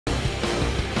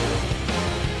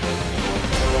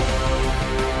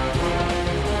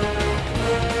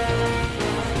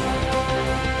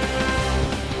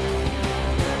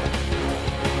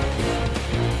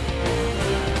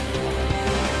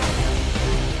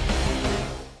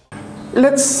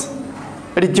Let's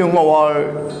resume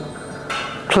our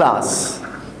class.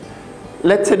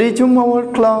 Let's resume our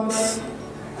class.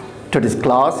 Today's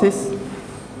class is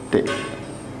the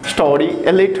story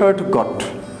A Letter to God.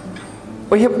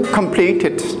 We have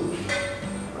completed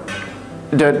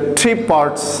the 3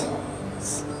 parts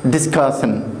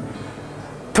discussion.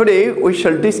 Today we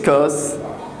shall discuss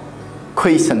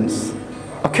questions.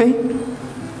 Okay?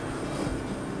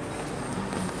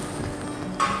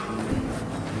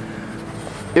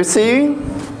 You see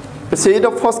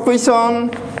the first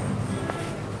question.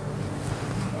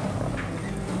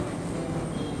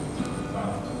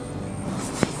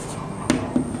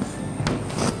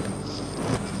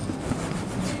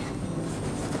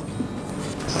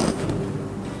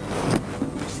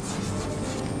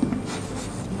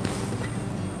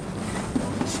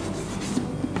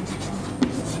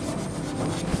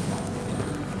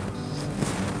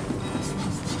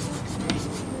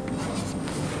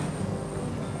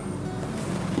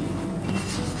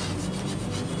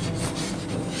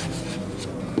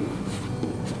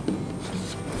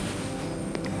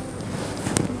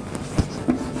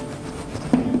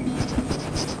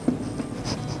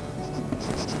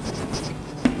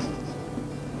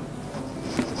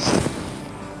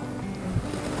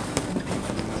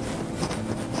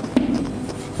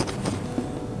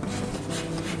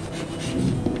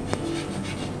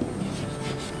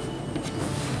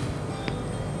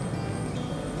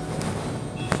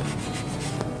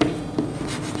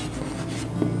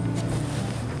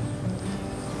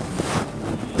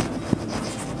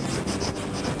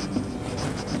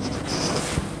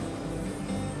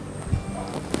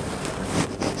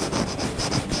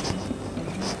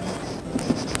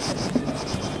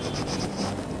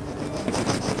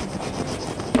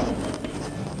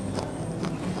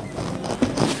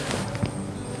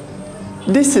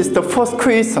 This is the first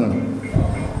question.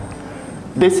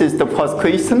 This is the first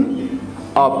question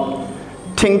of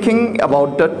thinking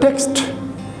about the text.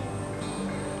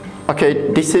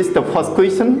 Okay, this is the first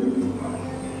question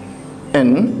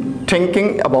in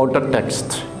thinking about the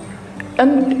text.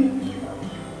 And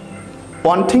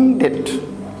one thing that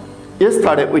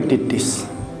yesterday we did this.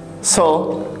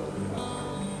 So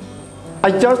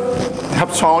I just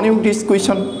have shown you this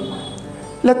question.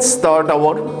 Let's start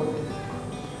our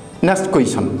next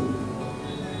question.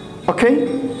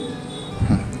 Okay?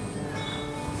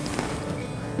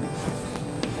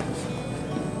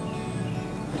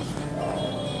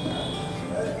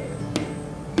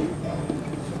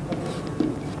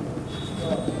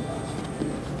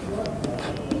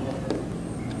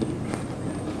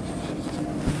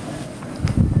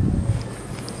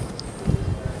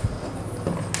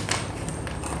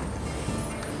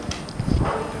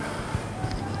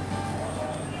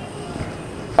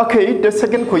 Okay, the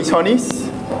second question is,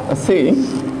 see,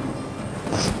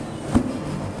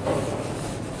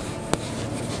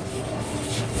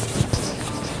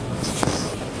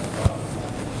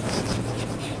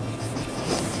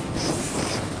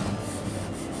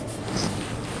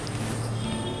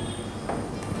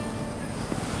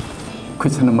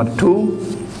 question number 2,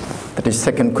 that is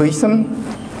second question.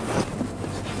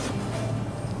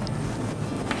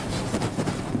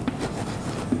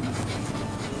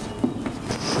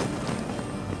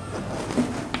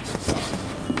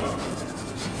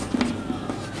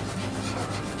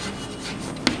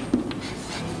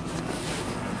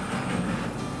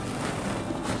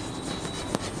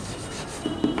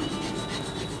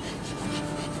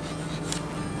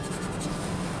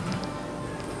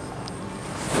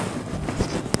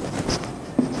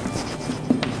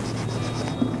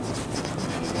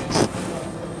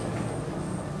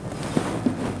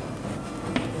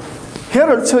 Here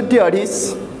also there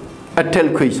is a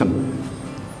tail question.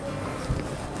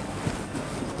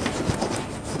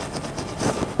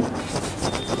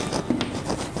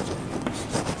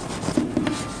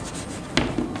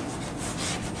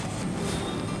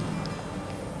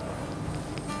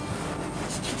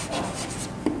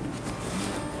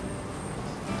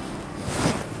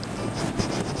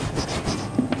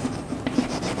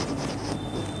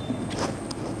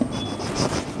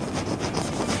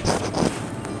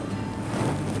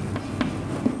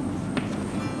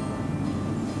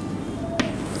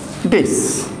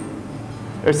 This,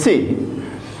 see,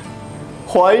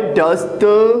 why does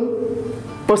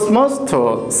the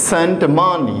postmaster send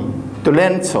money to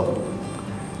Lenzo?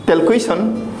 The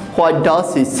question, why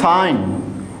does he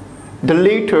sign the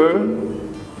letter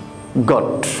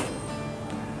God?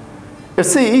 You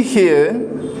see here,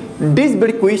 this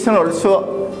very question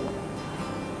also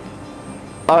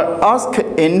are asked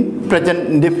in present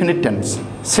indefinite tense,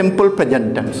 simple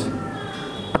present tense.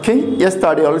 Okay,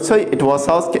 yesterday also it was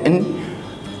asked in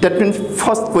That means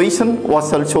first question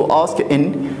was also asked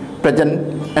in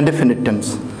present indefinite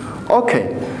tense.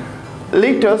 Okay,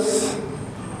 let us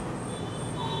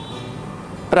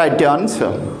write the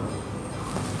answer.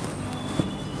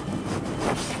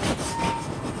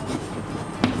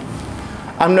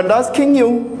 I'm not asking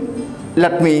you,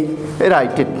 let me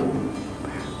write it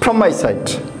from my side.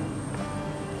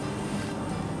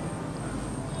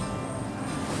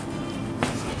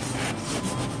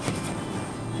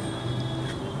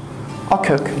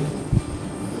 Okay.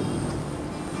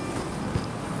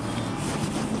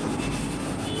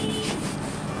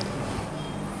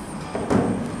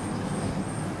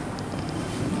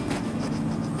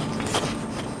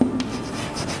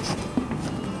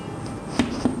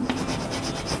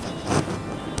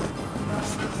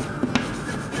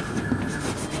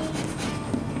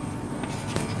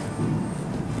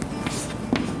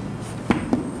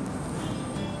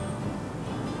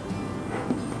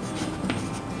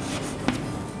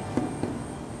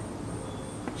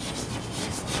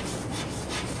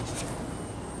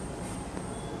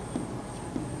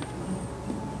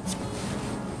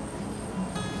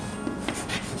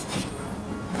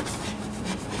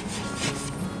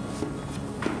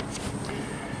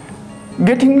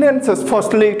 Getting Lance's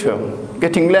first letter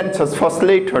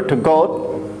to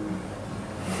God,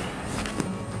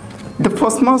 the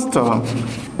postmaster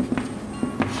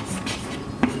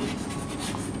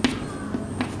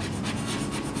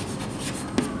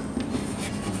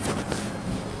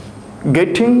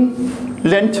getting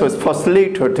Lance's first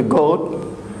letter to God,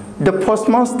 the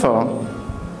postmaster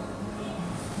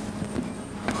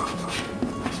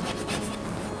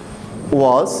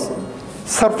was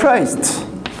surprised.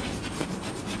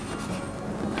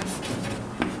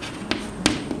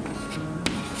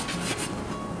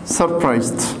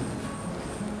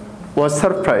 Was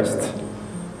surprised,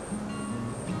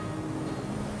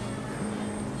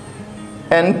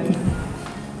 and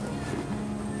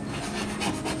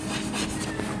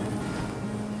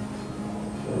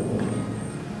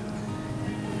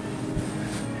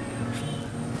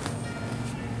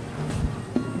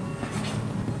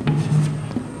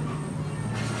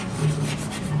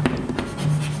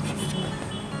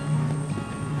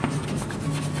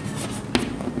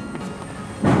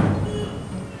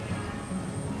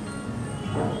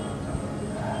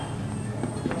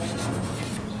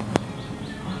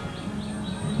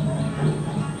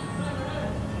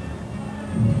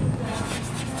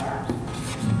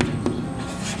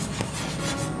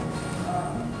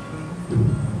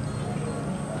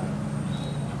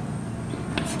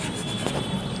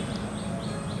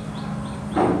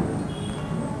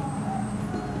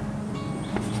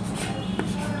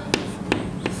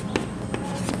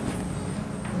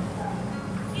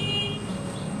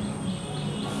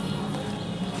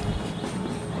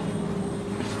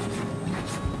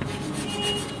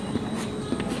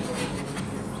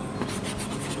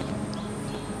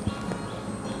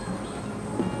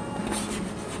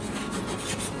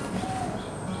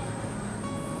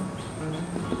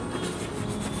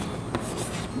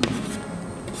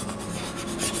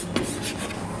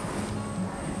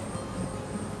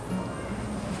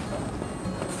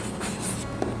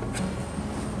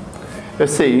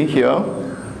let's see here,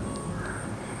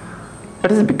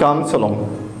 it has become so long.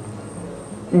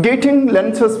 Getting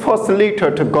Lance's first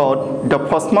letter to God, the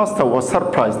postmaster was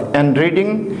surprised, and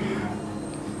reading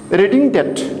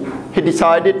that, he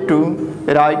decided to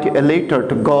write a letter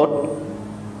to God.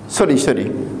 Sorry,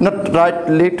 not write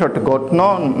letter to God,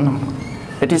 no,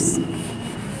 it is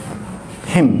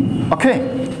him,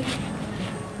 okay?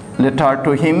 Letter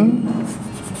to him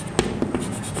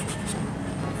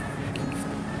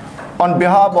on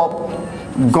behalf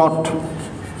of God.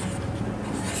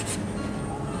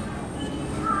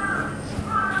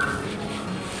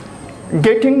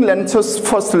 Getting Lance's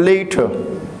first letter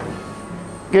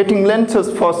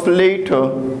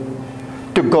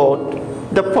to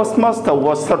God, the postmaster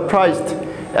was surprised,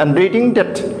 and reading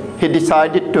that, he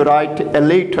decided to write a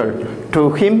letter to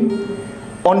him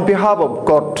on behalf of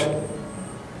God.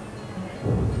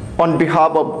 On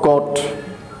behalf of God.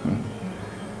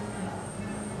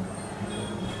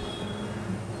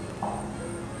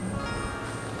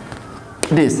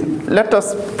 This, let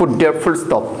us put there full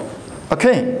stop.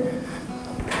 Okay?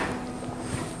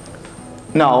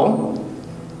 Now,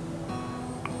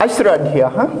 I should add here,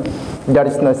 there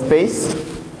is no space.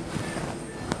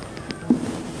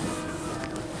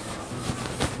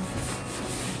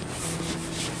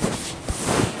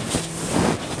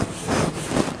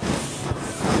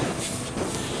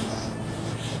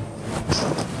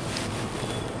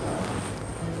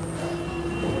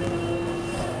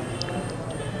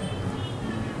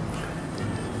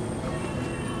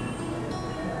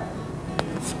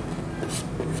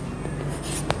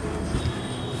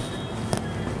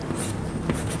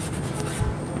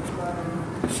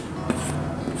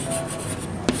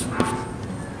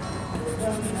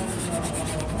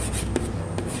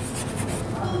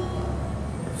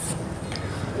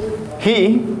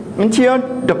 He means here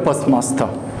the postmaster.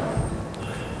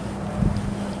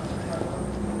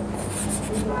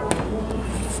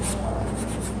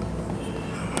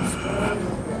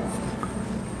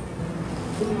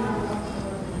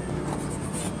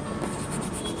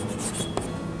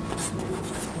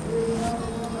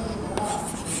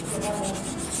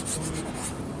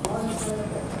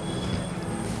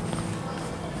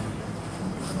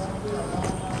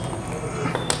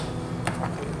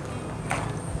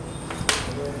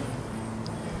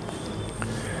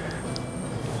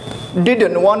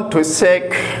 Didn't want to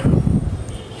shake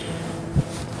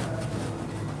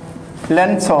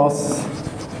land source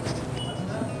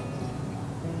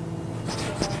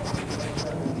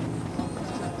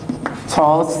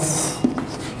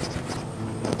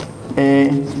a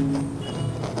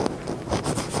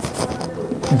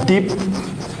deep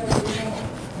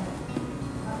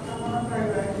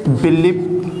belief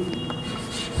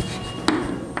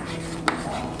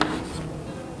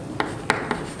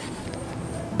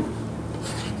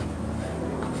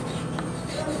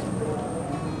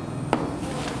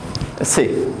see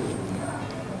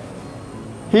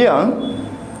here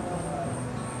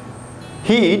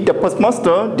the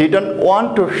postmaster didn't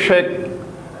want to shake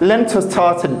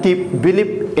Lancaster's deep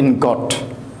belief in God.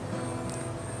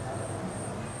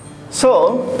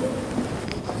 So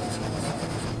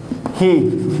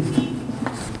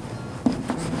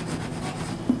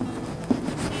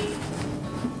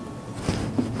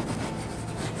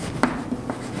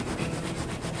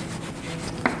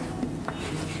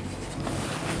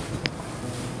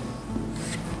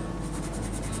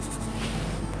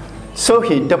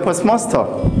the postmaster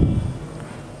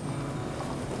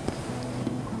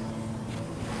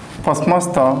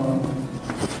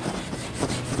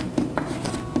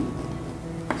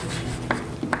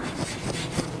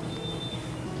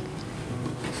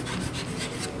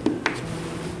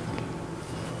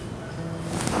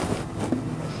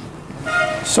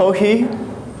so he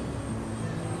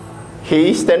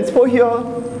stands for here.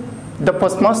 The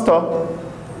postmaster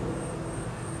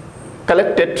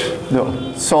collected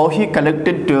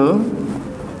the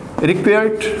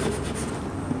required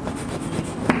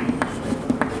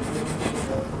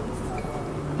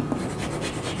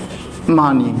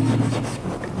money.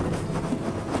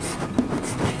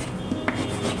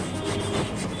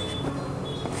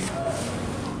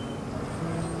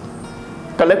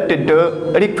 Collected the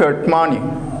required money,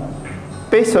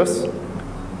 pesos,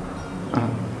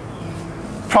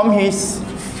 from his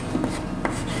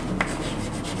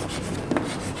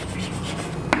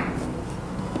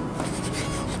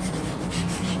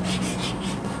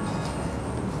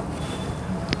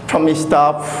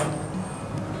staff.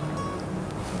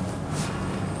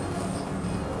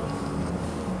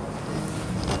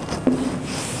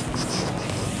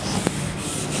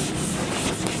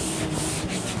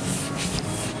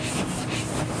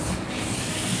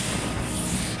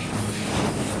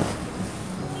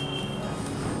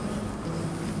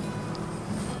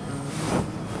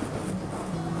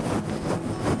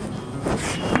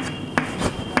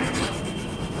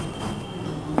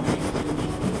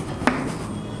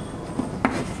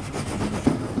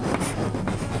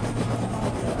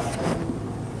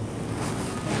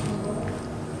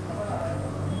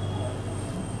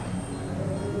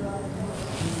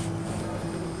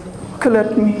 Okay,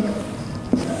 let me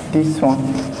this one.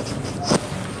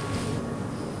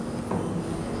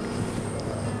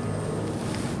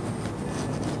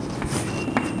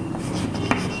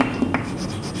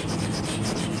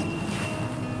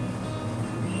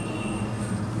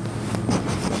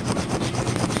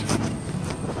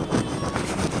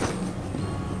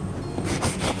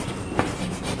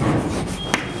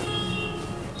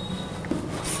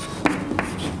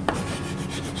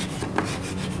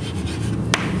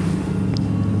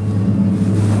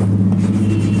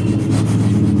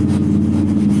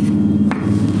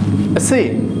 See,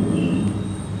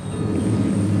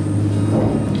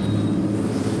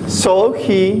 so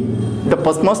the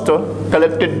postmaster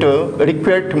collected the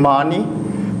required money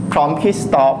from his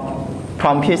staff,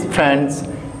 from his friends,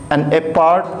 and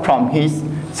apart from his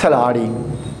salary.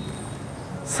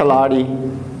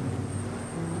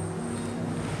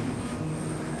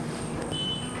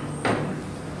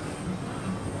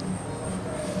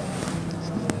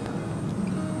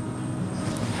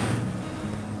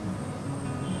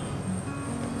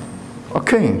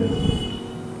 Okay.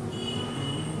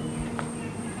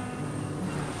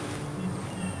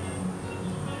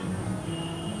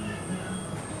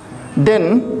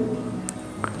 Then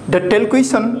the tail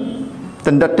question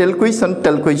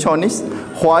is,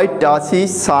 why does he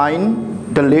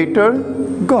sign the letter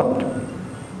God?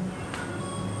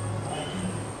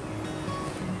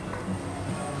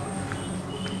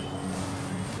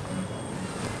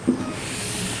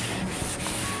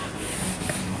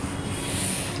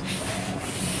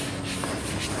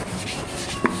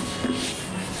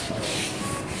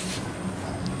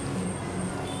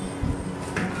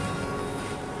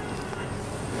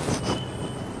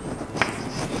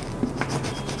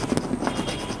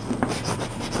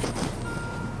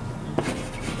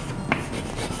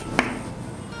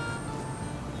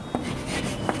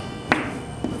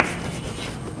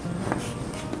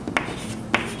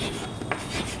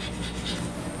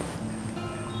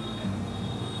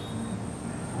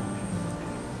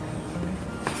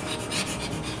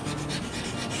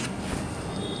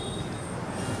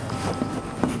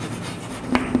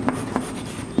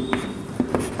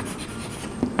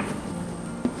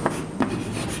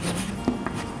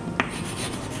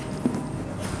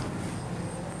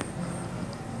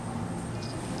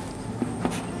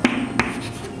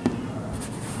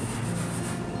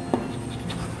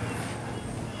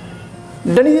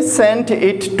 Then he sent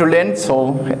it to Lenzo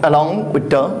along with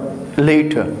the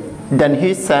letter. Then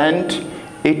he sent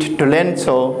it to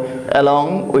Lenzo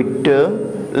along with the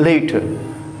letter.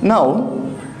 Now,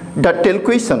 the tell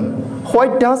question, why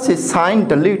does he sign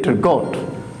the letter God?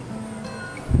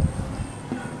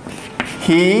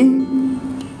 He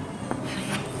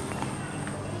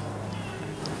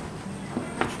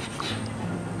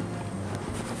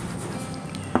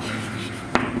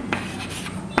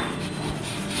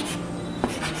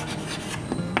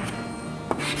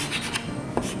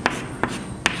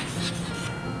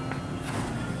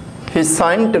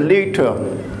signed the letter.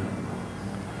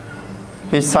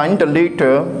 He signed the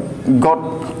letter God.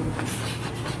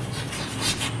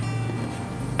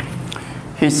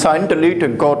 He signed the letter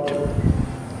God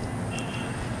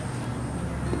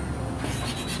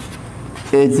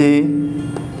as a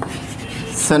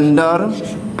sender.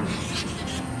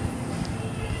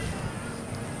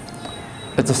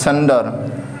 As a sender.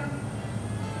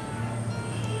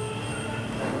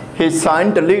 He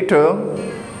signed the letter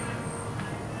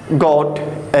God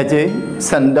as a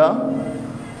sender,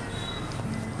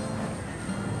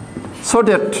 so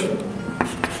that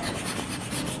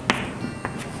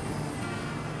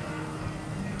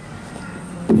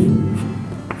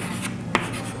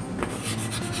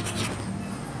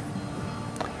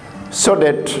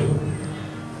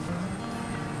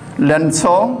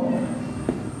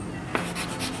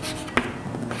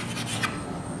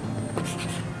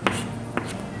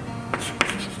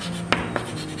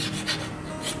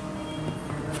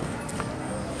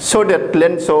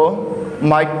Lenzo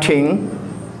might think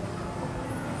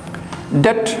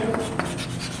that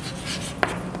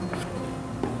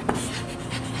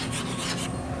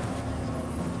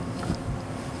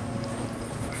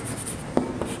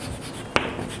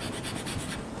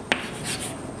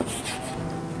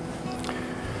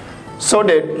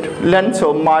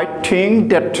Lenzo might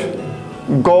think that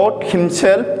God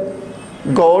himself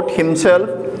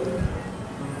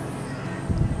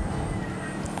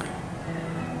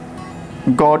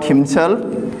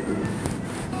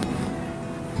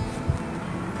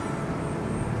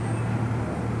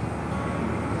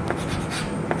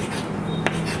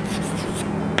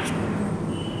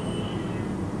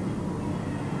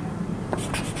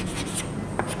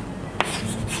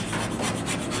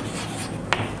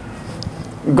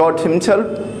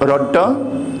wrote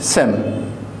the same.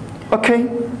 Okay,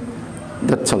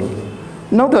 that's all.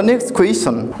 Now the next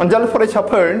question. Anjal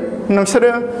फरायसाफोर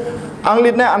नोंसोरो आं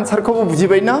लिरनाय आन्सारखौ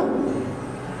बुजिबायना?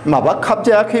 माबा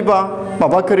खाबजायाखैबा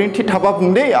माबा गोरोन्थि थाबा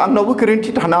बुंदे आंनावबो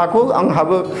गोरोन्थि थानो हागौ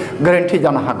आंहाबो गोरोन्थि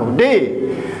जानो हागौ दे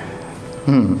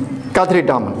गाज्रि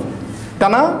दामोन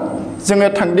दाना जोङो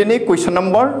थांदिनि कुइसन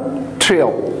नम्बर 3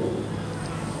 आव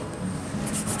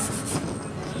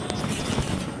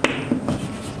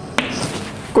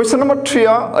कुइसन नम्बर 3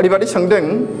 आ ओरैबायदि सोंदों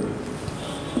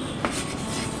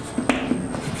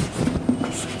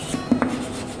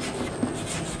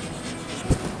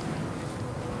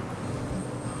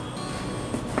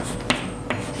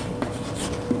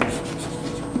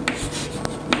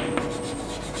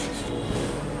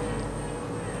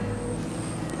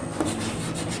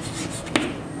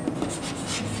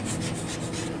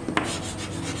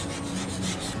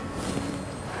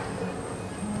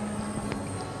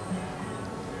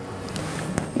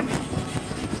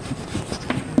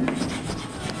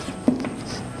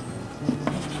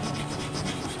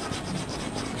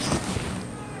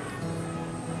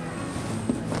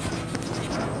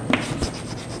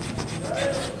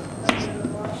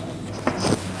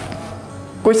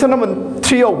Question number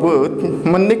 3 आवबो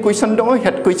मोननै question दङ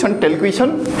head question tail question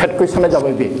head question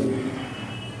जाबाय बे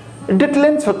Did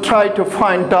Lenzo try to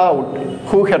find out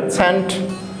who had sent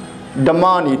the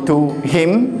money to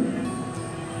him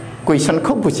question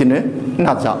खौ बुजिनो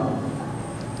नाजा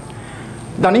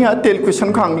दानिया tail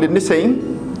question खौ आं लिरनोसै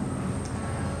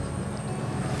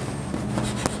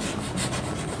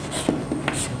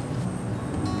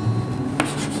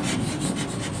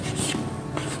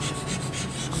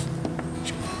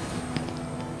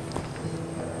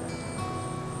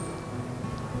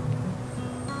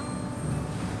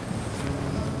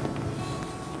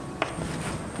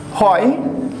Why?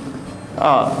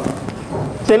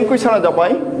 Ten question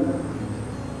जाबाय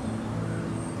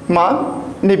मा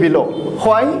नै below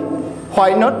why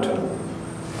not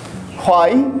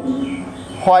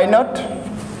why not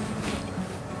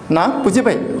ना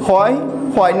बुजिबाय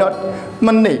why not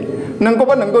मोननै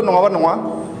नंगौबा नंगौ नङाबा नङा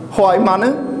why मानो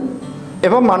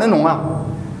एबा मानो नङा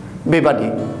बेबादि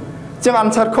जों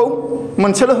आन्सारखौ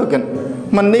मोनसेल' होगोन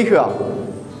मोननै होआ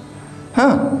हा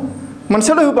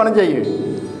मोनसेल' होबानो जायो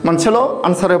मोनसेल'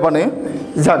 आन्सार होबानो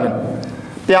जागोन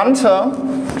The answer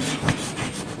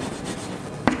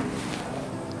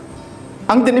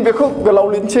Ang tini beko galau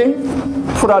linci,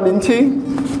 pura linci.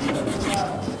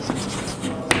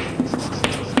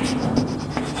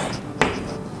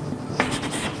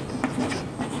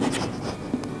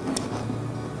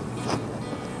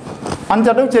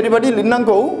 Anjadau ceri badi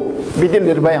linanggo, bidi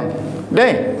lirbayang.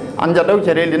 Deh, anjadau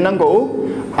ceri linanggo,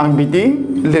 ang bidi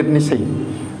lirnisi.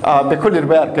 Beko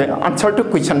lirbayar ke answer to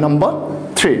question number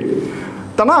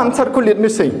 3. Tana answer ko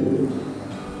lirnisi.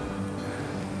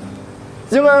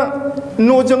 Jangan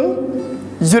nojeng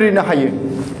juri na haye.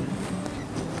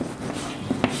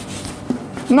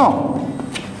 No.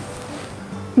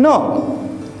 No.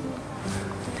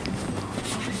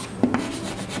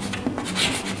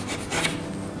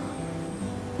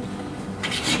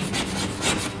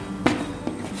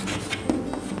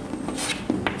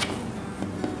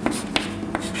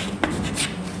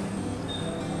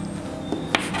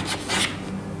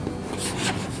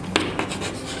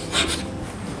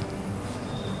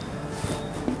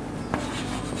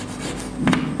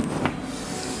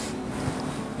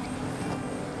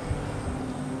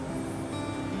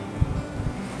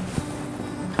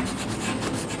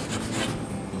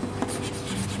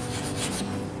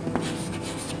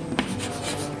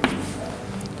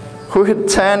 Who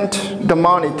had sent the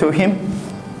money to him?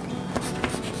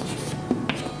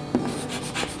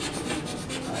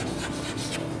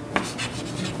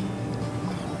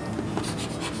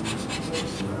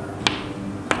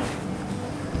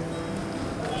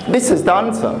 This is the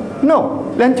answer.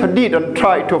 No, Lencha didn't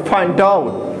try to find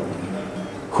out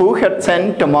who had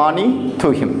sent the money to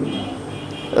him.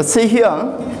 See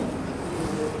here.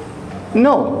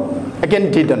 No,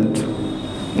 again didn't.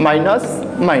 Minus,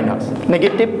 minus,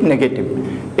 negative, negative.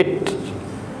 It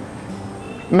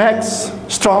makes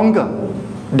stronger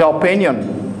the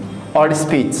opinion or the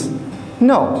speech.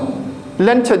 No,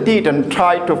 Lencha didn't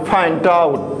try to find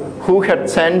out who had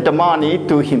sent the money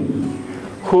to him.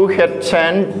 Who had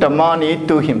sent the money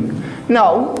to him.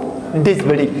 Now, this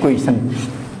very question.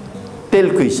 Tell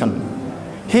question.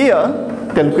 Here,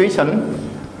 tell question.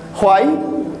 Why?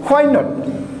 Why not?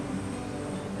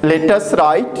 Let us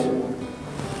write.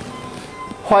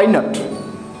 Why not?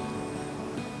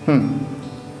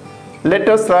 Let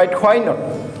us write why not.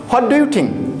 What do you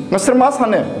think? Mr.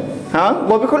 Masane?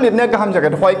 Bobby ko litne gaham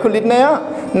jagat. Why ko litne ya?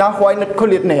 Na why not ko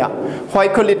litne ya? Why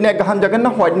ko litne gaham jagat? Na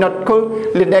why not ko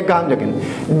litne gaham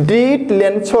jagat? Did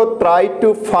Lencho try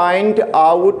to find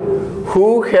out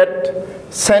who had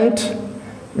sent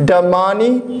the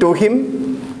money to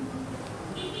him?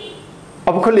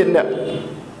 Ab ko litne.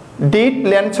 Did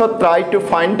Lencho try to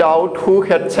find out who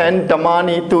had sent the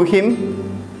money to him?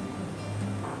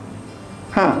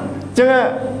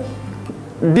 Jangan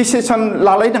decision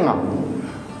lalai dengar.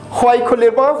 Why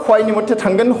kulirba, why ni mote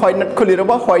tanggan, why not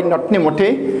kulirba, why not ni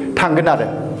mote tanggan ada.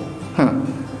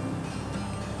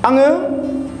 Anga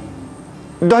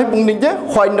dah bungning je,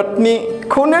 why not ni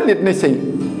kau ni lihat ni sih,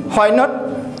 why not?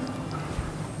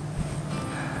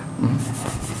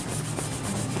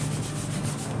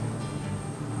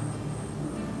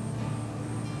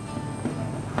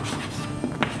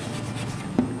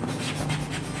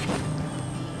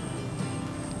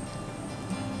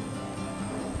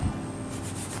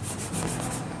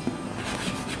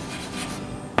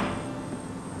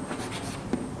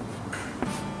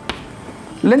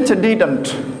 Lencha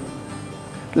didn't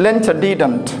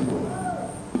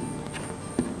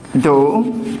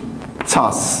do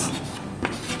such.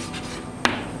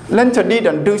 Lencha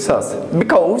didn't do such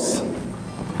because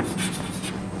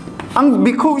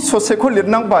because sose ko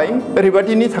lirnang bai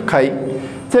everybody ni thakai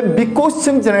je because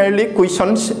sing generally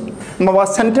questions mawa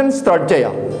sentence start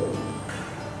jaya.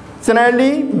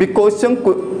 Generally because sing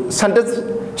sentence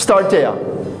start jaya.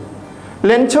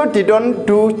 Lencha didn't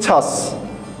do such.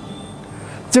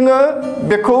 Jangan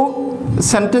beko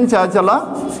sentence aja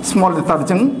lah small letter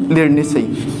jeng lirni sih.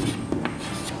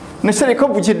 Nesari ko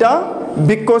bujida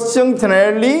because jeng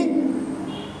generally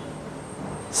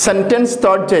sentence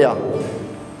start jaya.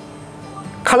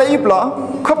 Kalau ibla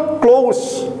kap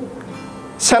close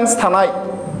sense thanai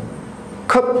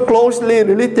kap closely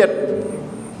related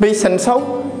by sense how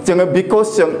jangan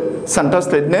because jeng sentence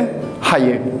lirne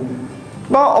higher.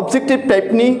 Ba objective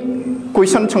type ni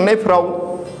question cengai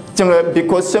perau. Jangan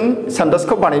because jeng sentence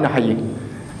ko banai na hayi.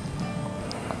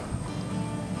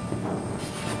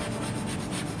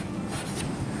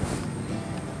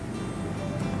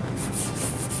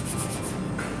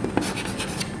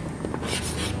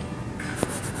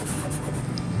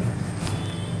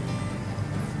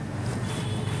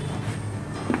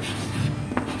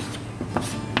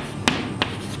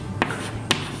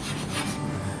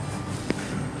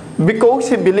 Because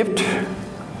he believed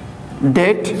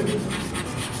that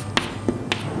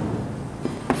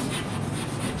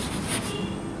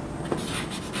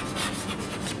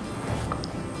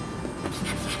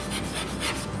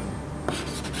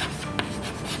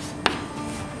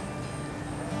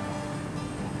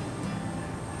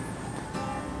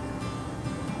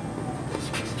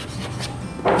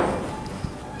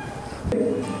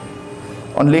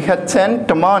only had sent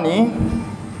the money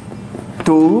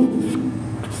to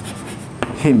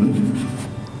him.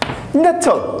 That's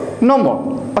all. No more.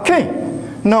 Okay?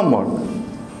 No more.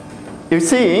 You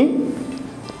see,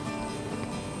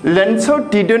 Lenzo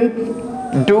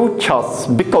didn't do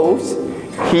just because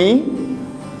he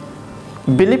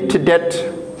believed that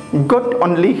God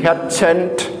only had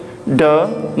sent the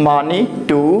money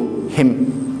to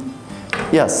him.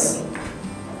 Yes.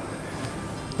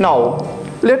 Now,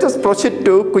 let us proceed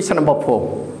to question number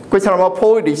 4. Question number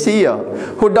 4 is here.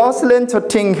 Who does Lenzo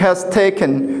think has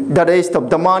taken the rest of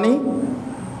the money?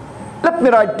 Let me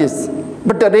write this.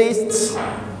 But the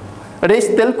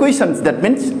rest tell questions. That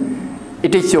means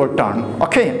it is your turn.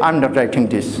 Okay, I'm not writing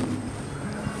this.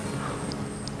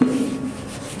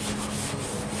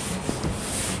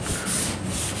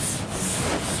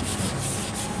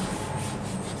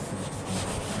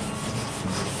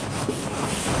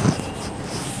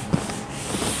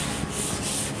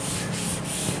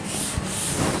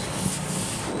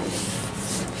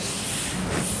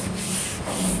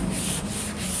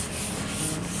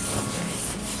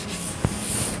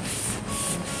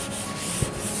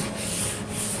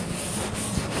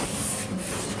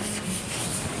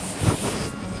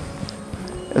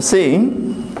 See,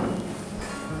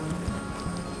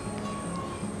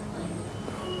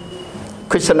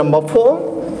 question number 4.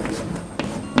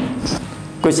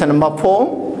 Question number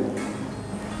 4.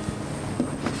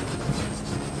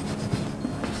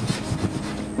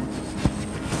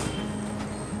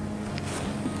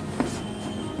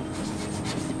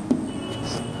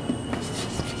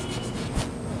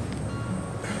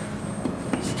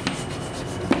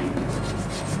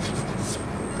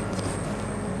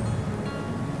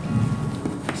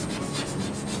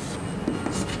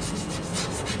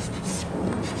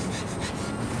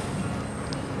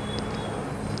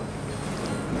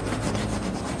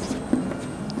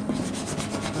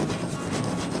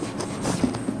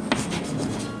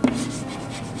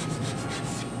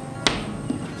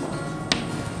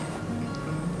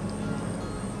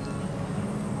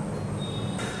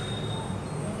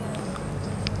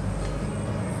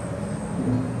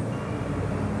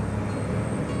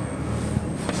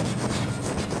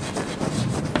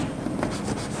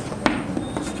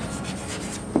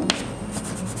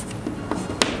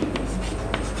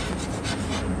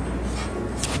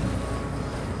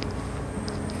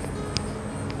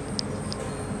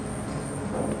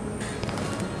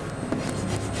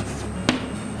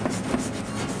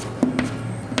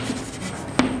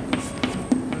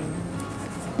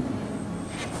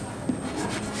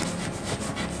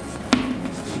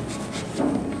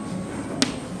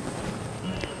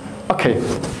 Okay,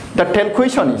 the 10th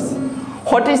question is,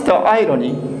 what is the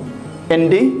irony in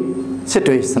the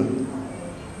situation?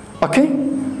 Okay,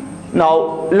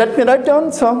 now let me write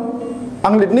down some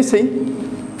English.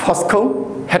 First ko,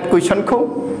 head question ko,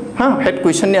 head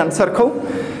question ni answer ko.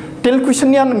 Tail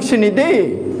question ni ang sini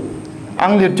de,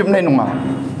 English jum nai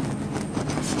nunga.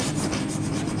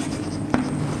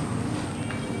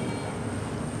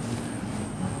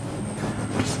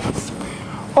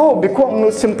 Oh,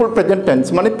 because simple present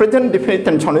tense, money present definite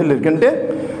tense only lirgande,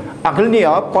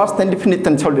 agalnia past and definite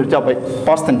tense only jabai,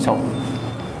 past tense.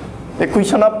 The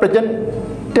question of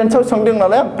present tense or something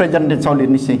like present tense only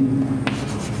nisi.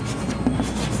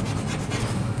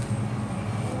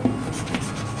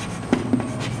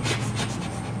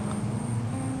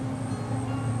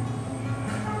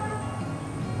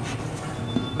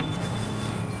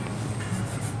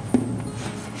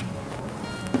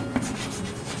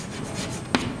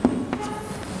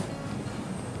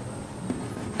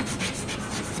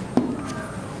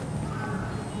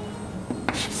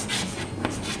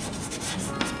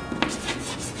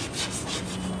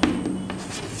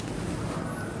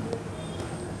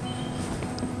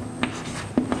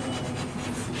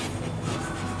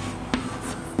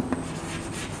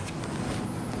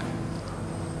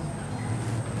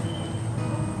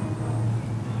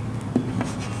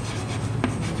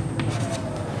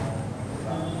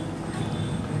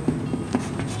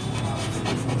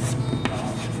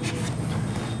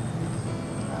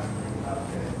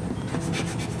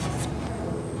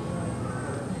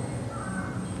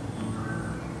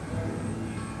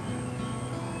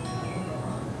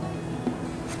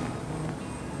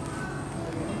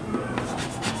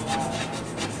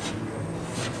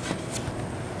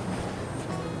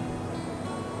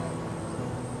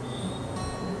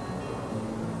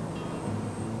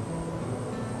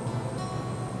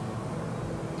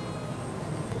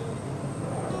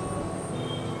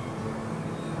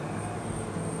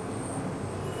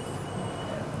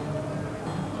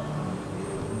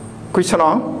 Question: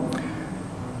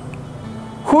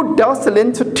 Who does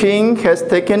Lenzo think has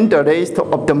taken the rest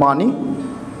of the money?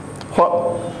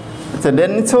 The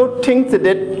Lenzo thinks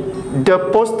that the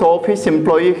post office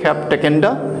employee have taken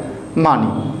the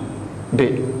money.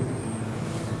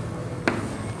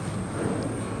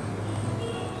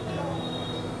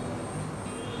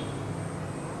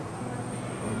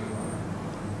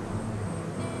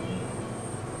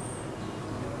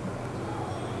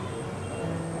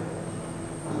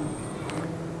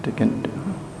 Taken.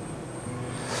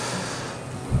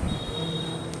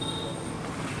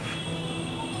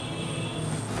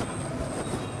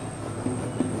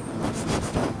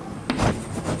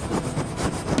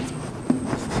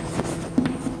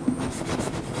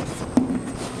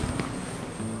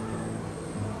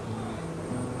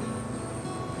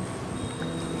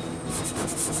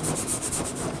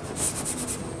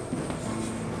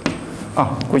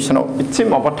 Questionआव एसे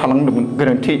माबा थालांदोंमोन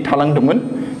गोरोन्थि थालांदोंमोन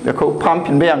बेखौ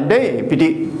फाहामफिनबाय आं दे बिदि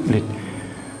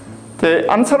The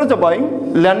answer जाबाय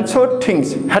Lenzo thinks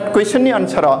had question नि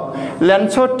answer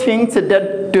Lenzo thinks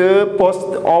that the post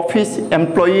office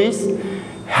employees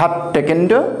have taken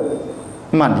the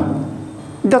money.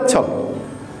 That's all.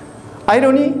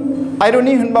 Irony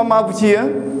होनबा मा बुजियो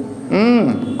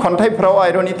खन्थाइफोराव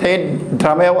irony थायो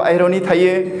ड्रामायाव irony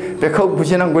थायो बेखौ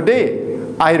बुजिनांगौ दे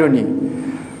irony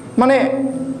माने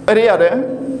ओरै आरो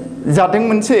जादों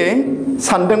मोनसे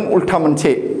सानदों उल्था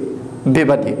मोनसे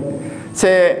बेबादि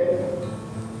से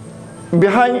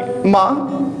बेहाय मा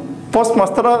पोस्ट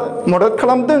मास्टारा मदद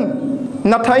खालामदों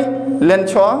नाथाय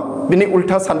लेन्सआ बिनि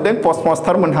उल्था सानदों पोस्ट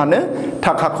मास्टार मोनहानो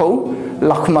थाखाखौ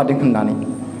लाखुमादों होननानै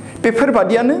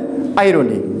बेफोरबादियानो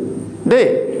आयरनी दे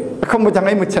बेखौ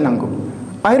मोजाङै मिथिनांगौ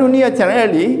आयरनीया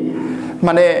जेनेरेलि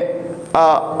माने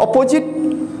अपोजिट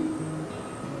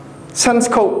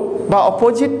सेन्सखौ बा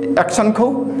अपोजिट एक्शनखौ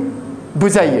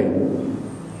बुजायो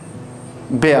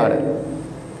बे आरो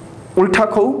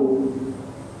उल्थाखौ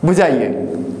बुजायो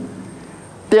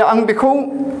दे आं बेखौ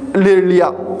लिरलिया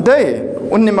दे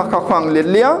उननि माखाखौ आं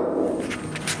लिरलिया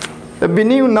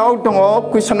बिनि उनाव दङ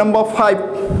क्वेश्चन नम्बर 5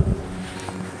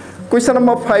 क्वेश्चन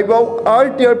नम्बर 5 आव are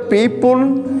there people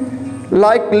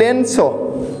like Lenzo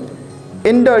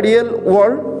in the real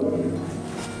world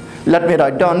let me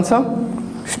write the answer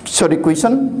sorry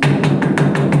question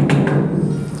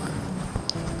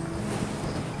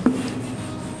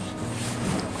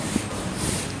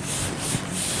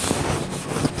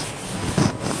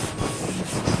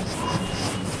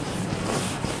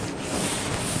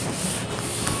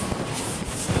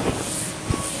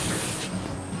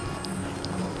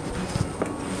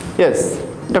Yes,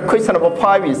 the question number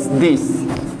 5 is this.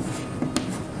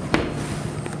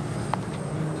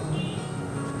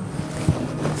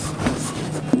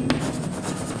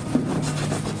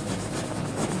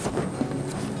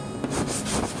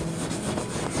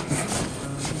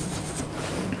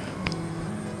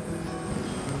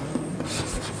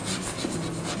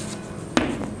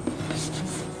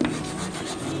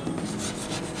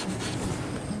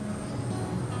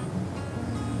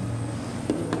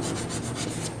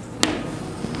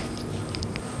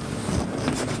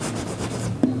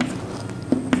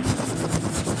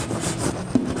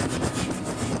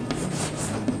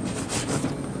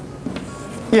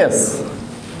 Yes,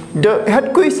 the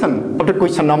head question of the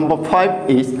question number 5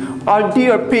 is, are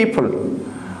there people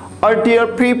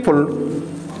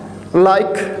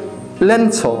like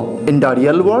Lenzo in the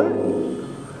real world?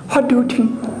 What do you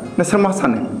think? Nasir ma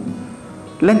sane?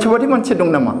 Lenzo badi manchi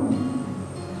dong nama?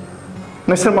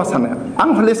 Nasir ma sane?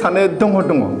 Ang hole sane dongo.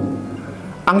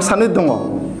 Ang sane dongo.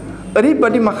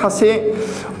 Oरैबादि माखासे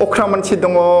अख्रा मानसि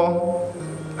दङ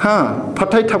हा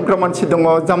फाथाय थाबग्रा मानसि दङ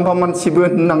जाम्बा मानसिबो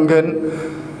होननांगोन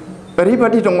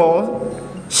ओरैबादि दङ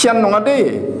सियान नङा दे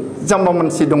जाम्बा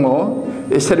मानसि दङ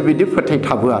इसोर बिदि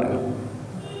फोथायथाबो आरो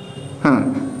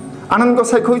आनान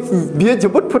गसाइखौ बियो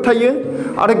जोबोद फोथायो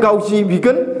आरो गाव जि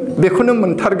बिगोन बेखौनो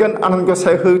मोनथारगोन आनान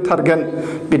गसाइ होथारगोन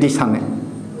बिदि सानो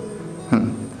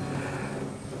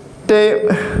ते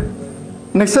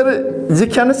नोंसोर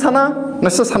जिखियानो साना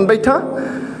नोंसोर सानबाय था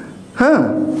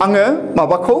आङो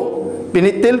माबाखौ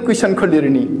बिनि टेल कुइसनखौ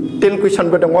लिरनि टेल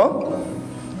कुइसनबो दङ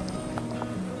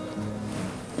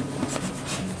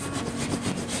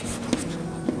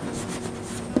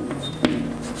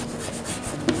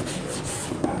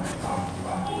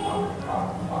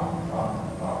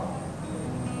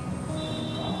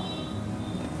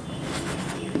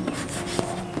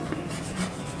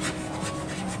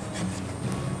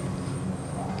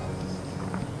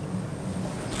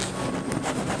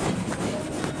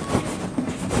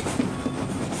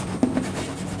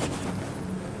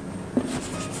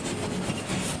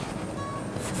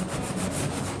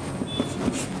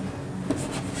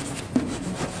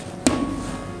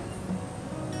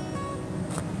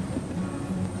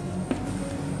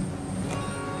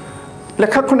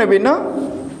लेखाखौ नायबायना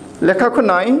लेखाखौ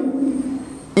नाय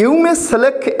you may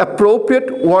select appropriate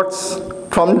words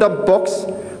from the box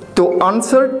to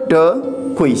answer the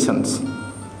questions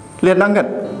लिरनांगोन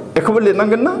एखौबो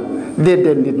लिरनांगोन ना दे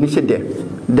लिरनोसै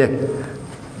दे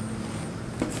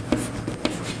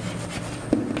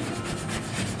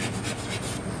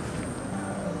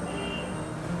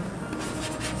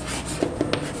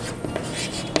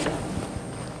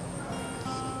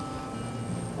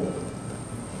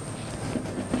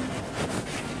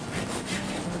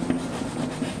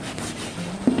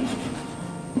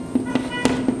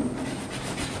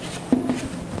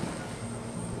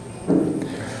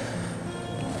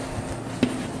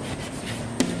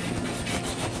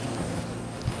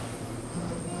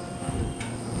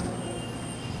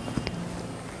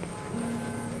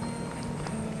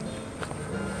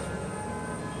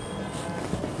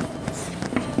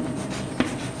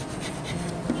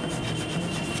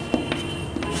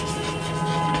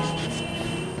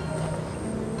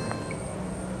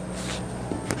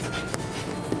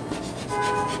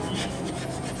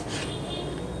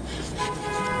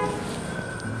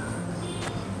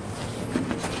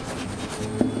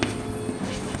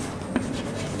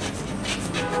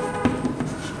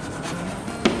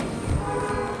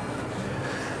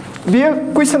बियो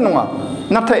कुइसन नङा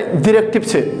नाथाय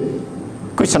डाइरेक्टिवसो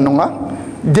कुइसन नङा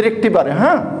डाइरेक्टिव आरो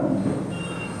हा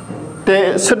ते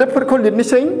सोदोबफोरखौ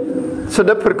लिरनोसै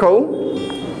सोदोबफोरखौ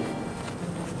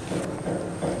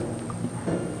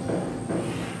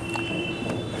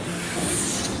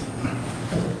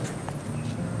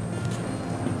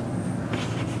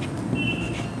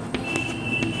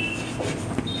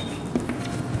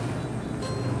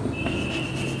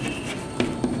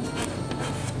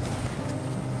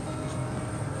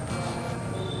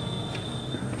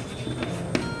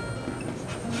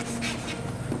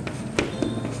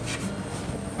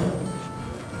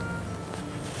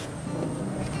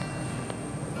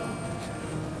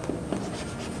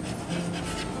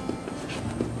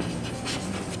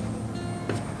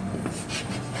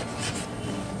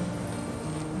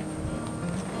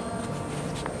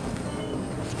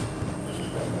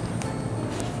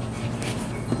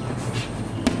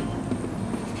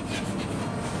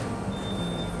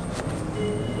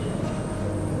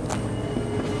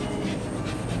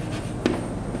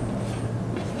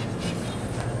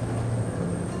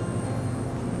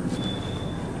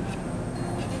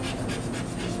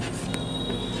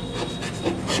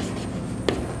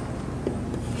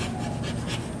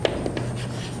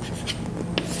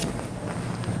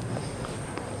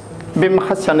बे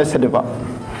माखासेयानो सोदोबा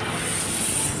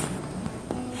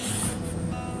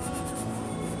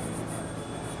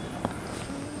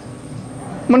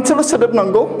मोनसेल' सोदोब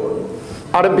नांगौ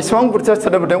आरो बेसेबां बुरजा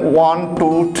सोदोब दं 1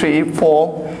 2 3 4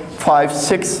 5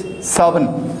 6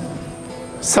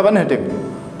 7 होदों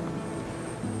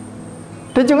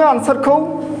दा जोङो आन्सारखौ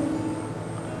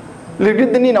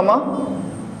लिरगिदिनि नामा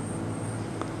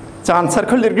जों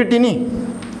आन्सारखौ लिरगिदिनि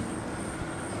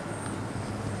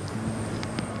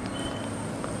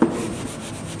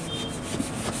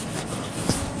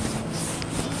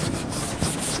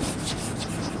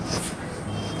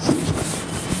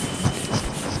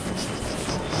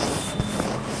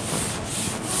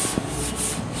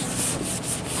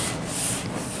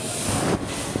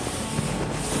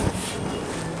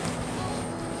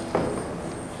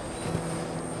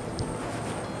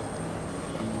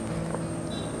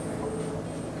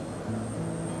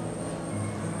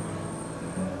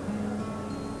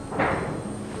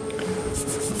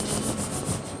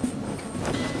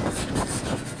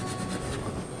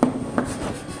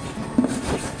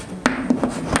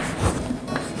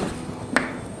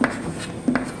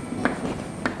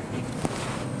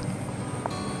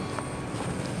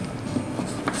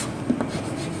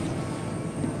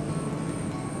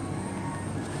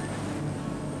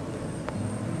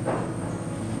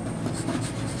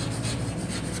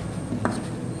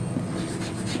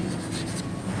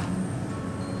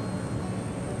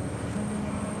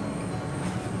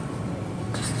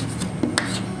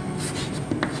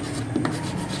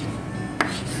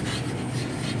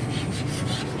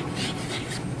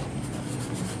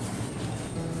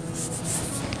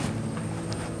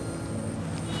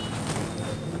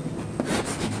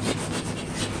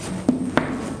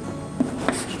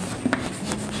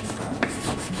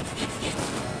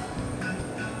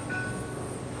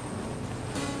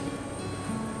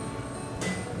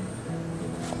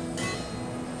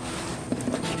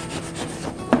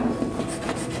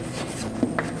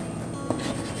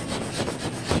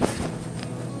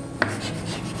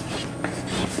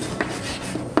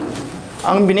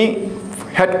आं बिनि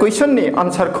हेड कुइसननि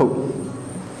आन्सारखौ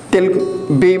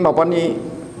बे माबानि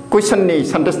question ni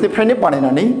sentence ni friend ni banana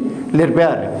ni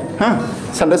lirbear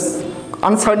sentence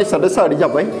answer ni sentence ari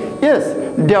jabai yes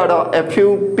there are a few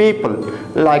people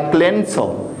like Lenzo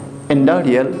in the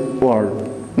real world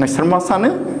nasarma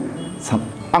sana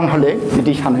ang hole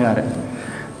didi sana are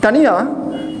tania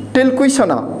tell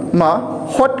question ma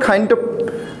what kind of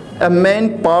a man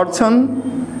person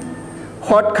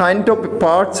what kind of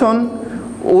person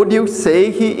would you say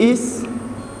he is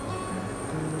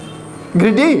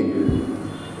greedy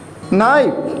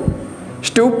naive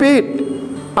stupid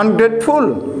ungrateful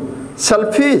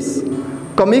selfish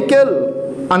comical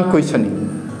unquestioning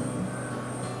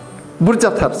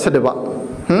burjathar sedeba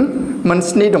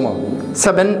mansni dongo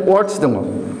 7 words dongo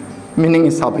meaning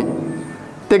hisabai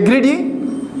te greedy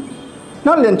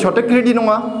na len chote greedy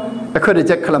nonga akho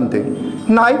reject khalamde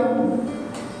naive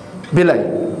bilai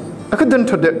akho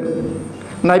donthode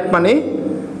naive mane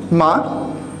ma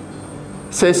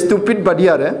se stupid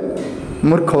badiare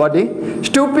murkhwadi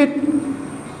stupid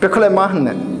bekhle ma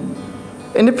hanne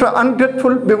इनिफ्राय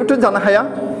ungrateful बेबोथ' जानो हाया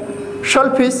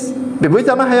selfish बेबो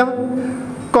जानो हाया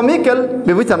comical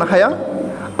बेबो जानो हाया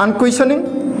unquestioning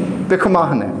बेखौ मा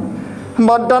होनो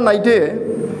होमबा दा नायदो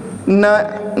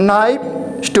naive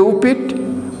stupid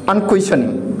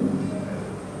unquestioning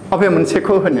अबे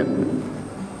मोनसेखौ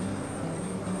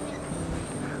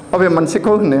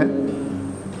होनो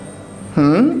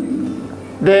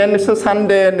दे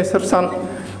नोंसोर सान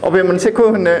अबे मोनसेखौ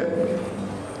होनो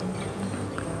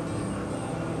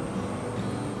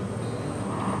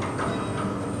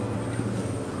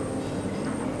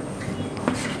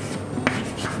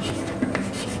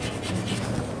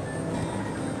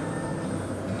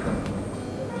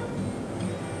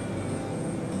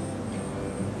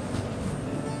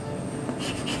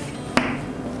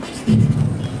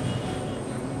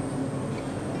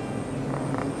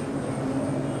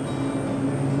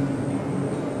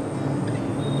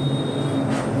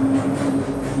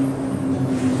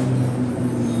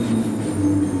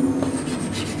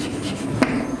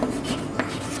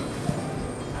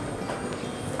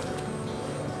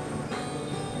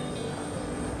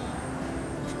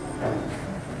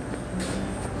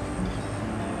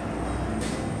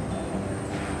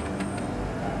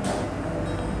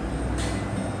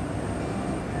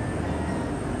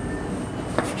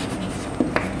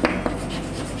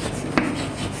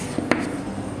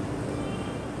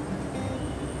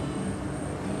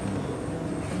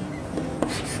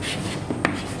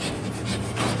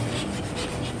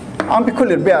आं बेखौ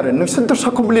लिरबाय आरो नोंसोर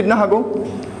दस्राखौबो लिरनो हागौ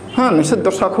नोंसोर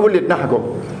दस्राखौबो लिरनो हागौ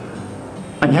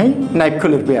आंहाय नाइफखौ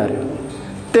लिरबाय आरो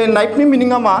ते नाइफनि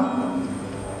मिनिङा मा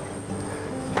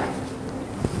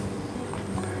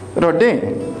र' दे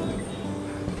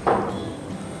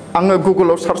आङो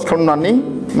गुगोलाव सार्च खालामनानै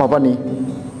माबानि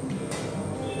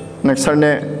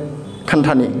नोंसोरनो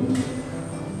खोन्थानि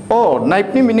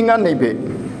नाइफनि मिनिङा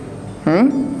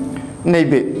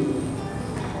नैबे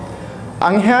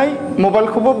आंहाय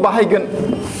मबाइलखौबो बाहायगोन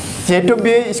जिहेतु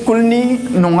बे स्कुलनि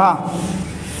नङा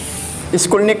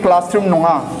स्कुलनि क्लासरुम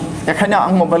नङा बेखायनो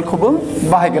आं मबाइलखौबो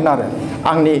बाहायगोन आरो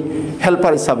आंनि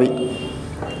हेल्पार हिसाबै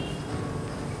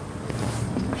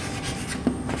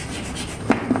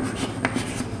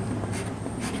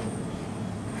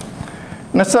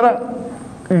नोंसोर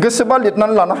गोसोबा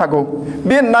लिरनानै लानो हागौ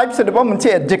बे नाइफ सोदोबा मोनसे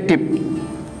adjective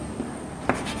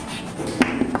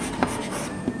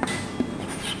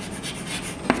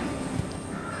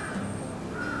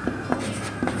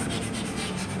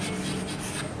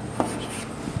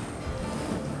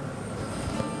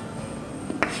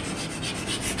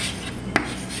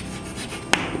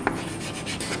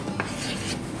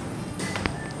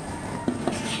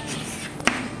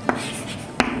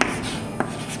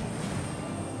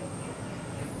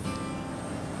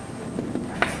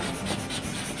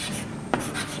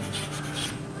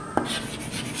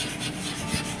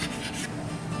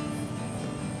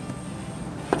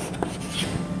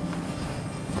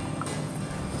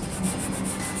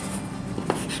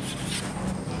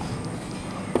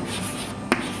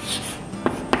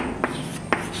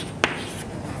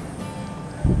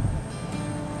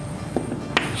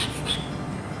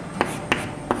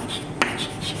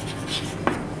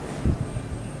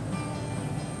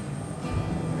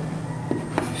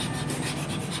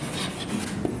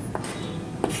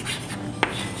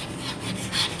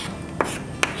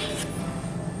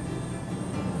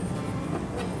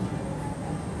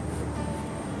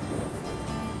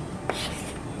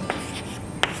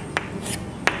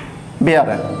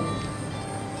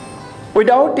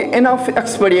Without enough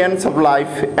experience of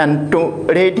life and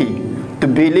ready to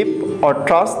believe or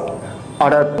trust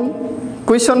other.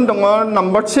 Question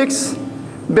number 6.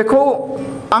 Beko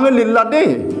ang lilla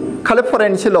de khale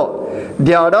foreign silo.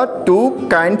 there are two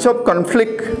kinds of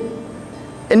conflict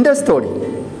in the story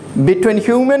between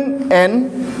human and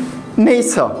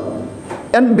nature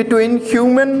and between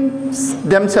humans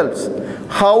themselves.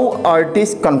 How are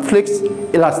these conflicts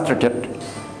illustrated?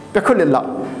 Bekulilla.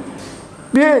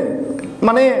 Be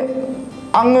mane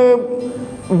आङो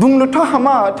बुंनोथ'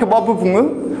 हामा थेवबाबो बुङो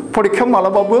फरिखायाव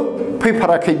मालाबाबो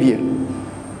फैफाराखै बियो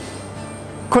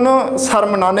खुनु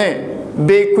सारमोनाने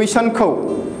बे कुइसनखौ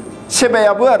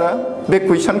सेबायाबो आरो बे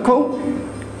कुइसनखौ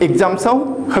एग्जाम्सआव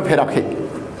होफेराखै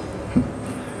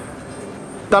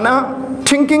दाना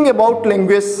thinking about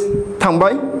language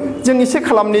थांबाय जों एसे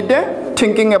खालामनि दे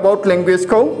thinking about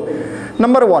लेंगुवेजखौ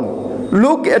number 1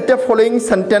 look at the following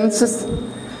sentences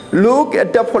Look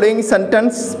at the following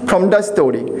sentence from the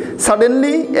story.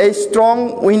 Suddenly, a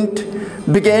strong wind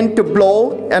began to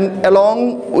blow, and along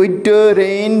with the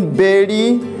rain,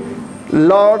 very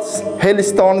large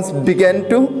hailstones began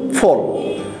to fall.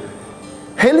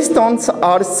 Hailstones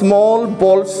are small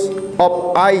balls of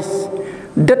ice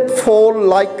that fall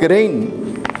like rain.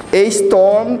 A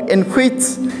storm in which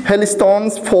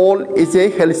hailstones fall is a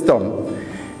hailstorm.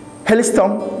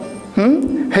 Hailstorm?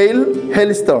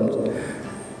 Hailstones.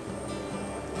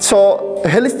 So,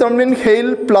 hailstorm means hail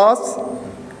plus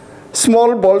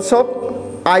small balls of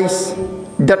ice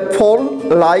that fall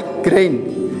like rain,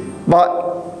 but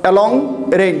along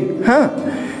rain.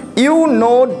 You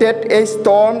know that a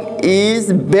storm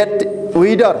is bad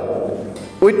weather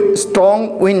with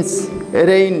strong winds,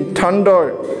 rain, thunder,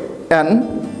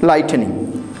 and lightning.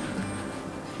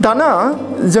 Dana,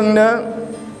 जोंनो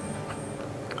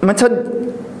मोनसे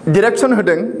direction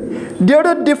होदों. There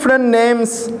are different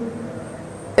names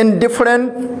in different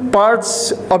parts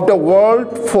of the world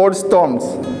for storms,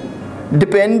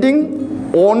 depending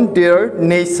on their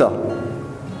nature.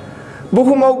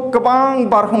 बुहुमाव गोबां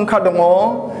बारहुंखा दङ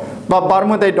बा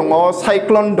बारमोदाय दङ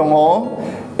cyclone दङ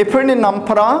बेफोरनि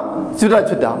नामफोरा जुदा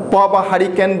जुदा बहाबा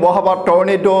हारिकेन बहाबा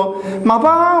टर्नेड'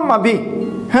 माबा माबि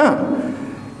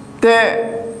ते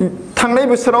थांनाय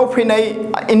बोसोराव फैनाय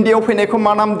इन्डियायाव फैनायखौ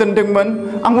मा नाम दोनदोंमोन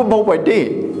आंबो बावबाय दे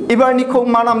एबारनिखौ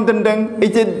मा नाम दोनदों এই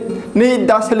যে नै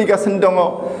दा सोलिगासिनो दङ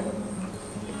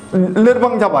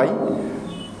लोरबां जाबाय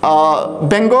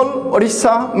बेंगल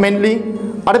ओडिशा मेनलि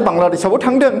आरो बांलादेशआवबो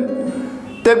थांदों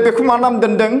ते बेखौ मा नाम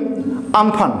दोनदों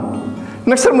आमफान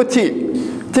नोंसोर मिथि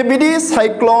जे बिदि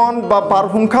साइक्लोन बा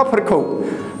बारहुंखाफोरखौ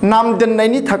नाम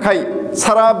दोननायनि थाखाय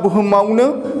सारा बुहुमावनो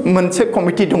मोनसे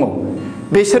कमिटि दङ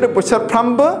बिसोरो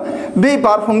बोसोरफ्रामबो बे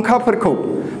बारहुंखाफोरखौ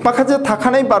माखासे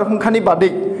थाखानाय बारहुंखानि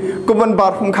बादै गुबुन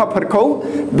बारहुंखाफोरखौ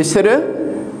बिसोरो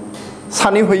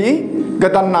सानै हयै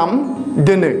गोदान नाम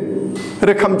दोनो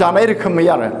रोखोम जानाय रोखोमै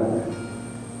आरो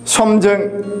समजों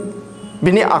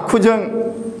बिनि आखुजों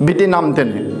बिदि नाम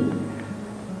दोनो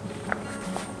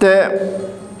ते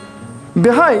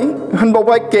बेहाय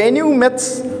होनबावबाय can you match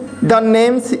the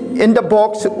names in the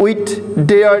box with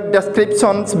their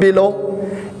descriptions below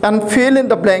and fill in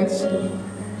the blanks?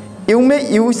 You may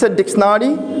use a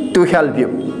dictionary to help you.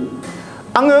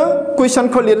 आङो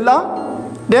कुइसनखौ लिरला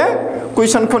दे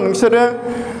कुइसनखौ नोंसोरो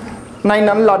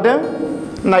नायनानै लादो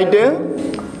नायदो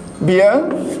बियो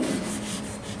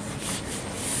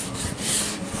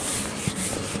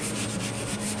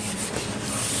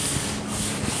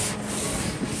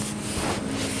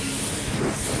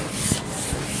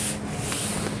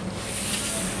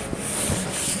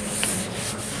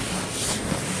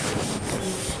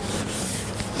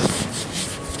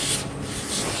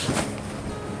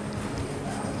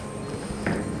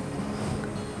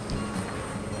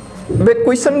बे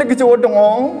कुइसननि गेजेराव दङ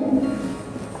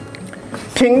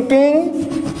thinking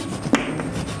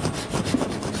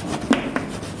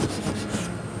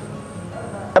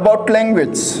about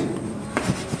language.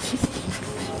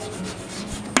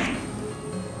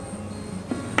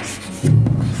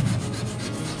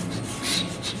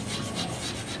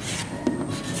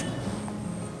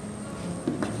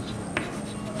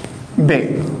 बे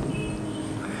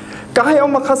गाहायाव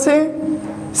माखासे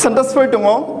सेन्टेन्सफोर दङ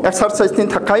एक्सारसाइजनि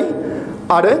थाखाय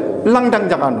आरो लांदां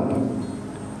जायगा दङ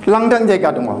लांदां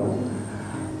जायगा दङ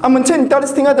मोनसे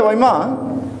इन्टारेस्टिंआ जाबाय मा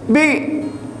बे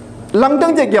लांदां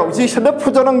जायगायाव जि सोदोब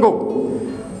फज'नांगौ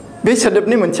बे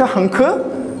सोदोबनि मोनसे हांखो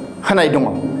होनाय दङ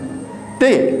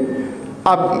दे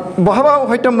बहाबा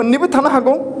हयथ' मोननैबो थानो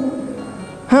हागौ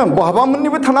बहाबा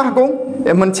मोननैबो थानो हागौ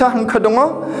मोनसे हांखो दङ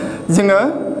जोङो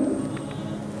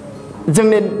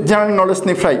जोंनि जेनेरेल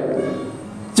नलेजनिफ्राय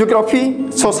जिअग्राफि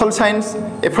ससियेल साइन्स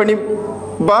बेफोरनि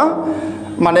बा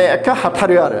माने एखे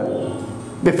हाथारो आरो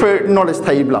बेफोर नलेज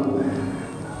थायोब्ला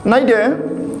नायदो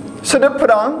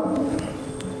सोदोबफोरा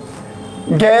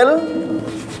गेल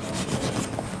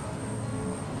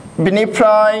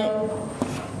बिनिफ्राय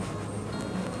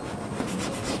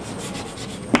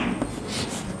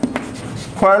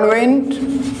whirlwind,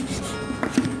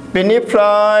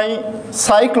 बेनिफ्राय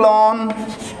cyclone,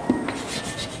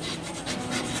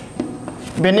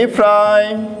 बेनिफ्राय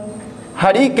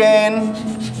hurricane,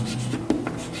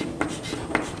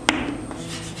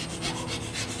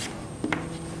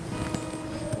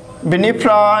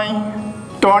 बेनिफ्राय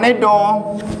tornado,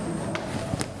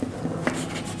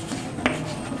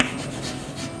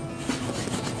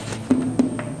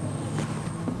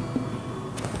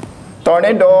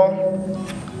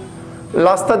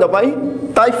 last जाबाय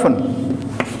typhoon.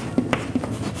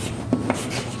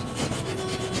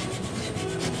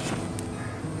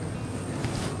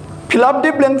 fill up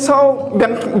the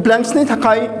blanksनि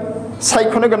थाखाय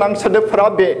सायख'नो गोनां सोदोबफोरा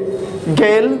बे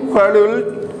gale,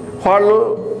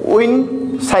 whirlwind,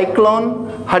 cyclone,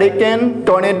 hurricane,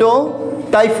 tornado,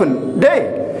 typhoon. दे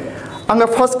आङो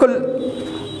फार्स्टखौ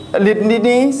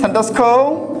लिरनि सेन्टेन्सखौ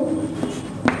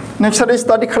नोंसोरो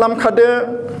स्टाडि खालामखादो.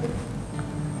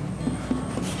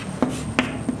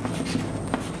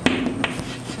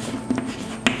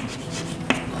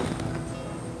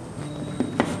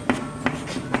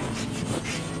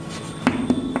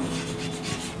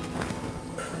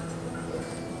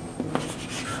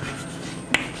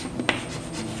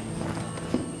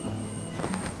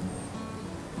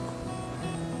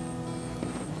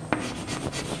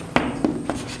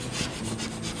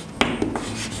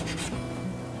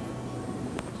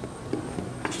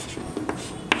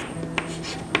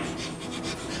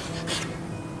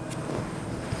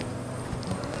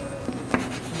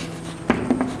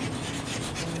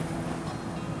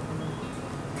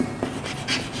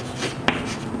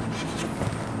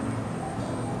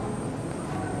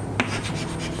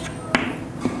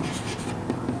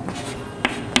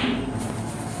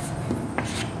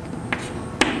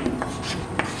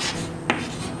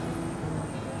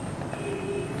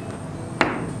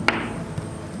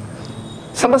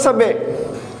 साबे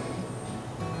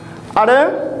आरो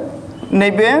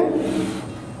नैबे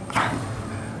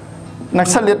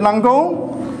नोंसा लिरनांगौ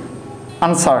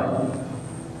आन्सार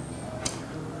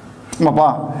माबा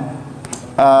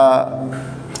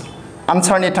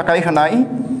आन्सारनि थाखाय होनाय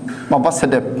माबा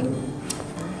सोदोब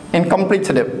इनकमप्लिट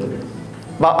सोदोब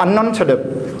बा आननोन सोदोब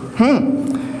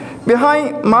बेहाय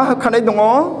मा होखानाय दङ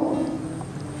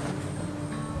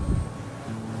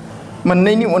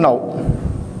मोननैनि उनाव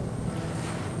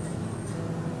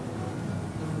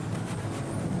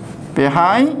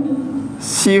बेहाय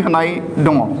सि होनाय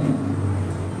दङ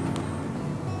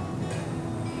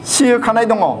सि होखानाय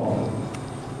दङ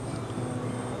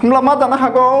होमब्ला मा जानो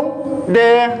हागौ दे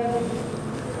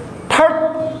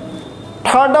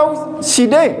थार्डआव सि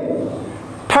दे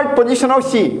थार्ड पजिशनाव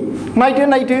सि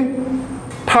नायदो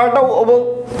थार्डआव अबाव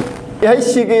बेहाय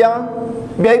सि गैया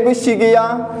बेहायबो सि गैया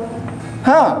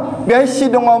हा बेहाय सि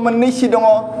दङ मोननै सि दङ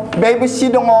बेहायबो सि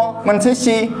दङ मोनसे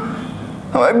सि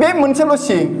बे मोनसेल'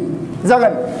 सि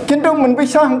जागोन किन्तु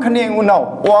मोनबैसा हांखोनि उनाव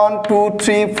 1 2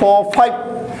 3 4 5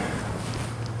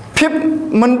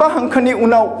 फिफ्थ मोनबा हांखोनि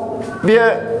उनाव बेयो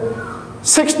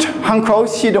सिक्स्थ हांखोआव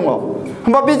सि दङ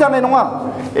होमबा बे जानाय नङा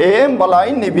होमबालाय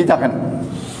नैबे जागोन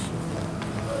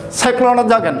साइक्ल'ना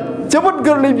जागोन जोबोद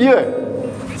गोरलै बियो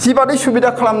जिबादि सुबिदा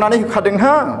खालामनानै होखादों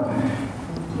हा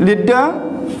लिरदो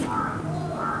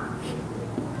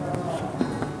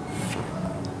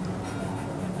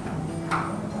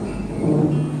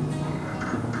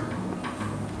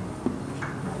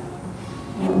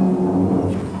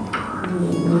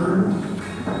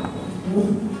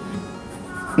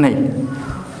नै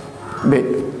बे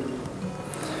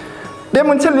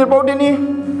मोनसे लिरबावदिनि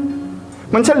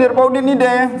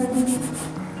दे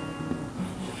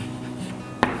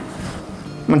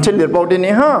मोनसे लिरबावदिनि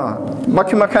हा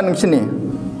बाखि माखा नोंसिनि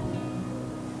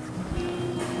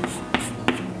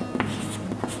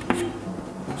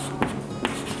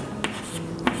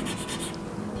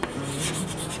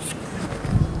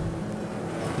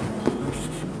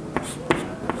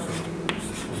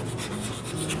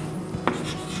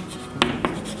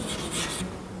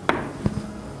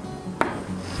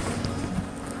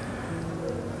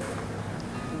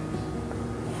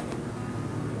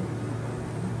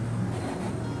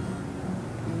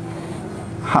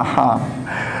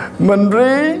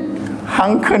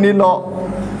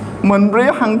मोनब्रै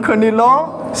हांखोनिल'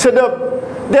 सोदोब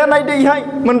दे नायदो इहाय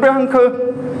मोनब्रै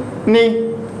हांखोनि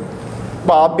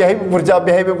बा बेहायबो बुरजा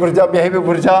बेहायबो बुरजा बेहायबो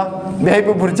बुरजा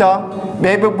बेहायबो बुरजा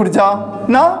बेहायबो बुरजा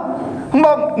ना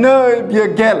होमबा नै बियो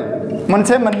गेल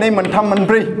मोनसे मोननै मोनथाम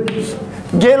मोनब्रै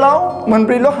गेलाव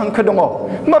मोनब्रैल' हांखो दङ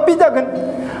होमबा बे जागोन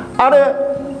आरो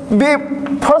बे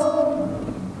फार्स्ट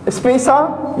स्पेसा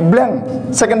ब्लेंक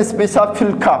सेकेन्ड स्पेसा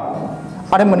फिल काप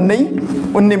आरो मोननै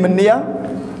उननि मोननैया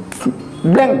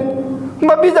ब्लेंक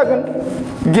होमबा बे जागोन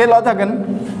गेला जागोन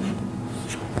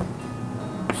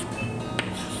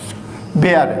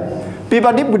बे आरो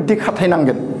बेबादि बुद्धि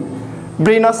खाथायनांगोन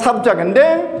ब्रेना सार्प जागोन दे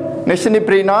नोंसोरनि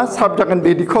ब्रेना सार्प जागोन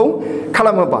बिदिखौ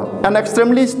खालामोबा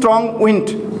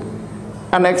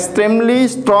an extremely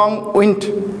strong wind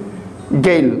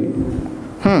gale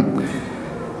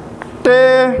ते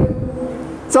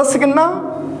जासिगोन ना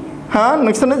हा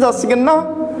नोंसोरनो जासिगोन ना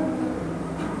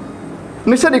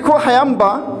नोंसोर बेखौ हाया होमबा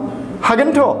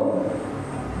हागोनथ'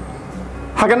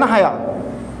 हागोन ना हाया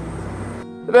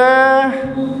रे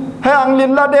हे आं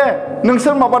लिरला दे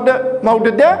नोंसोर माबादो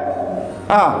मावदो दे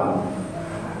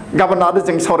गाबोन आरो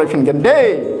जों सावरायफिनगोन दे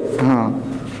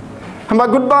होमबा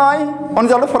गुड बाय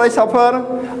अनजालु फरायसाफोर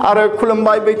आरो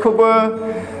खुलुमबाय बयखौबो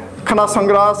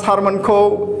खोनासंग्रा सारमोनखौ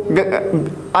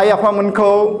आइ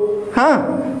आफामोनखौ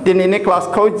दिनैनि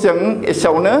क्लासखौ जों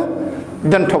एसेयावनो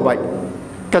दोनथ'बाय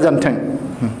गोजोन्थों